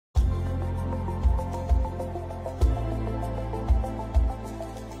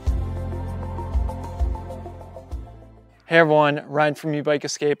Hey everyone, Ryan from Ebike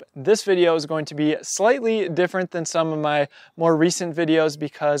Escape. This video is going to be slightly different than some of my more recent videos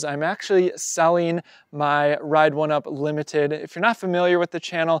because I'm actually selling my Ride1Up Limited. If you're not familiar with the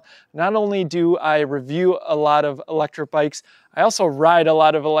channel, not only do I review a lot of electric bikes, I also ride a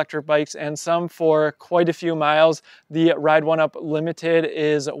lot of electric bikes and some for quite a few miles. The Ride1Up Limited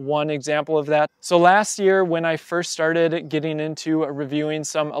is one example of that. So last year when I first started getting into reviewing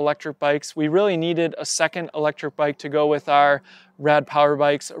some electric bikes, we really needed a second electric bike to go with our Rad Power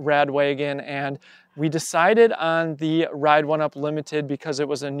Bikes, Rad Wagon, and we decided on the Ride1Up Limited because it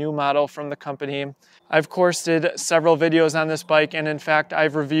was a new model from the company. I of course did several videos on this bike, and in fact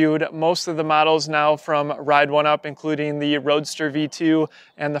I've reviewed most of the models now from Ride1Up, including the Roadster V2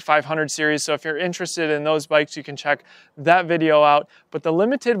 and the 500 series. So if you're interested in those bikes, you can check that video out. But the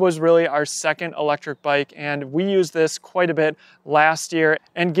Limited was really our second electric bike, and we used this quite a bit last year.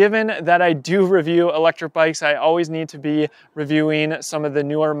 And given that I do review electric bikes, I always need to be reviewing some of the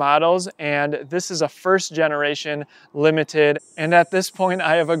newer models, and this is a first generation Limited. And at this point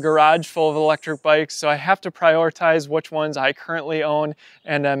I have a garage full of electric bikes, so I have to prioritize which ones I currently own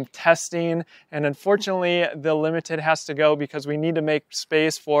and I'm testing. And unfortunately the Limited has to go because we need to make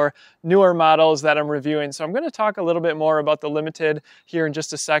space for newer models that I'm reviewing. So I'm going to talk a little bit more about the Limited here in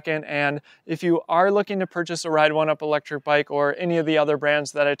just a second. And if you are looking to purchase a Ride1Up electric bike or any of the other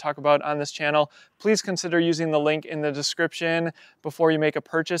brands that I talk about on this channel, please consider using the link in the description before you make a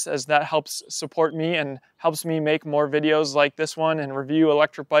purchase, as that helps support me and helps me make more videos like this one and review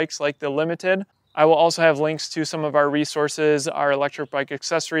electric bikes like the Limited. I will also have links to some of our resources, our electric bike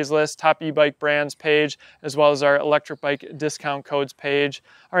accessories list, top e-bike brands page, as well as our electric bike discount codes page.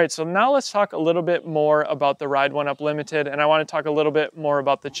 All right, so now let's talk a little bit more about the Ride1Up Limited, and I want to talk a little bit more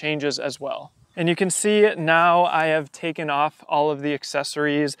about the changes as well. And you can see now I have taken off all of the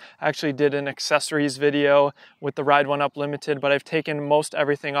accessories. I actually did an accessories video with the Ride1Up Limited, but I've taken most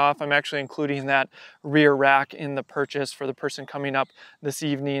everything off. I'm actually including that rear rack in the purchase for the person coming up this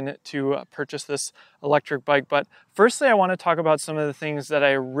evening to purchase this electric bike. But firstly, I want to talk about some of the things that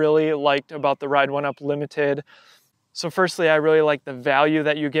I really liked about the Ride1Up Limited. So firstly, I really like the value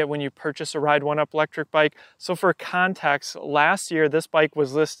that you get when you purchase a Ride1Up electric bike. So for context, last year this bike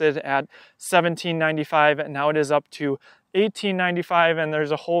was listed at $1795, and now it is up to $1895, and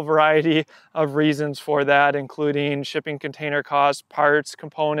there's a whole variety of reasons for that, including shipping container costs, parts,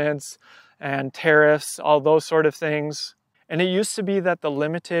 components, and tariffs, all those sort of things. And it used to be that the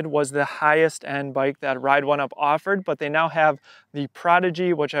Limited was the highest end bike that Ride1Up offered, but they now have the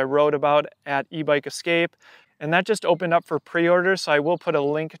Prodigy, which I wrote about at Ebike Escape. And that just opened up for pre-order, so I will put a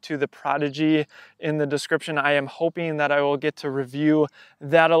link to the Prodigy in the description. I am hoping that I will get to review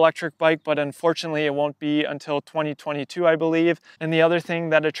that electric bike, but unfortunately it won't be until 2022, I believe. And the other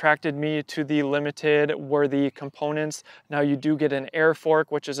thing that attracted me to the Limited were the components. Now you do get an air fork,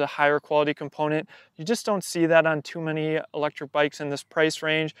 which is a higher quality component. You just don't see that on too many electric bikes in this price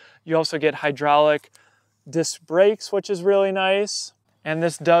range. You also get hydraulic disc brakes, which is really nice. And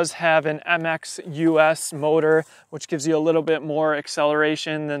this does have an MX US motor, which gives you a little bit more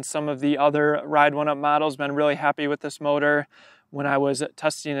acceleration than some of the other Ride1Up models. Been really happy with this motor when I was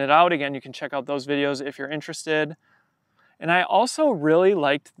testing it out. Again, you can check out those videos if you're interested. And I also really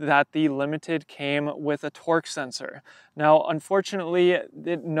liked that the Limited came with a torque sensor. Now, unfortunately,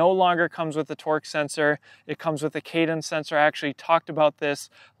 it no longer comes with a torque sensor. It comes with a cadence sensor. I actually talked about this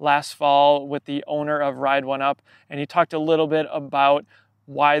last fall with the owner of Ride1Up, and he talked a little bit about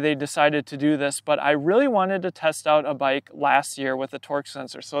why they decided to do this, but I really wanted to test out a bike last year with a torque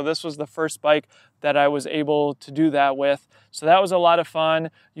sensor. So this was the first bike that I was able to do that with. So that was a lot of fun.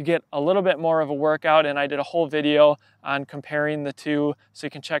 You get a little bit more of a workout, and I did a whole video on comparing the two, so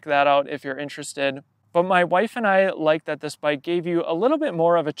you can check that out if you're interested. But my wife and I like that this bike gave you a little bit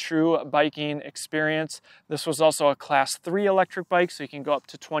more of a true biking experience. This was also a Class 3 electric bike, so you can go up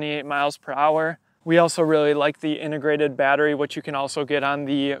to 28 miles per hour. We also really like the integrated battery, which you can also get on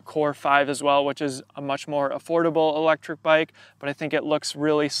the Core 5 as well, which is a much more affordable electric bike, but I think it looks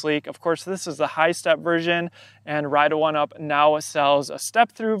really sleek. Of course, this is the high step version, and Ride1Up now sells a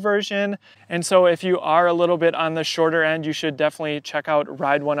step-through version. And so if you are a little bit on the shorter end, you should definitely check out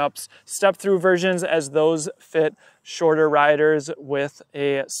Ride1Up's step-through versions, as those fit shorter riders with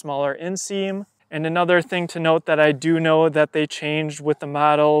a smaller inseam. And another thing to note that I do know that they changed with the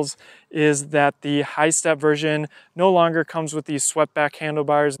models is that the high step version no longer comes with these swept back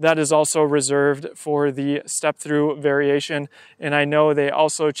handlebars. That is also reserved for the step through variation. And I know they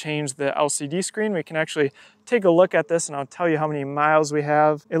also changed the LCD screen. We can actually take a look at this and I'll tell you how many miles we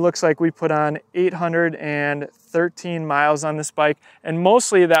have. It looks like we put on 813 miles on this bike, and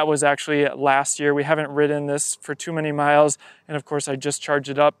mostly that was actually last year. We haven't ridden this for too many miles, and of course I just charged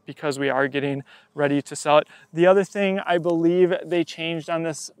it up because we are getting ready to sell it. The other thing I believe they changed on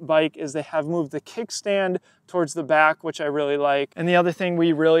this bike is they have moved the kickstand towards the back, which I really like. And the other thing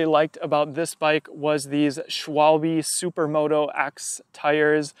we really liked about this bike was these Schwalbe Supermoto X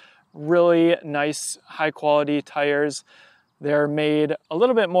tires. Really nice, high quality tires. They're made a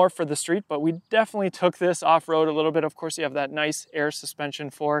little bit more for the street, but we definitely took this off-road a little bit. Of course, you have that nice air suspension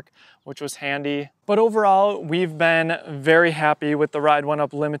fork, which was handy. But overall, we've been very happy with the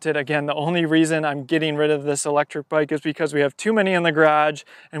Ride1Up Limited. Again, the only reason I'm getting rid of this electric bike is because we have too many in the garage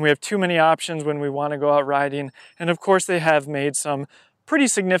and we have too many options when we want to go out riding. And of course, they have made some pretty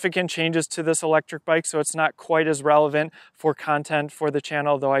significant changes to this electric bike, so it's not quite as relevant for content for the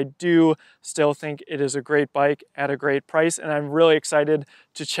channel, though I do still think it is a great bike at a great price, and I'm really excited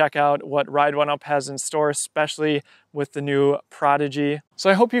to check out what Ride1Up has in store, especially with the new Prodigy. So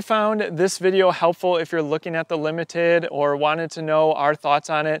I hope you found this video helpful if you're looking at the Limited or wanted to know our thoughts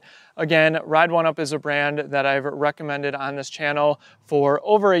on it. Again, Ride1Up is a brand that I've recommended on this channel for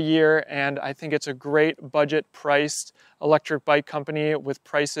over a year, and I think it's a great budget-priced electric bike company with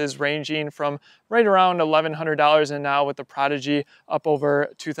prices ranging from right around $1,100 and now with the Prodigy up over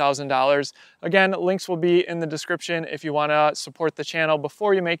 $2,000. Again, links will be in the description if you want to support the channel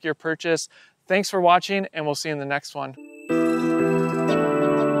before you make your purchase. Thanks for watching, and we'll see you in the next one.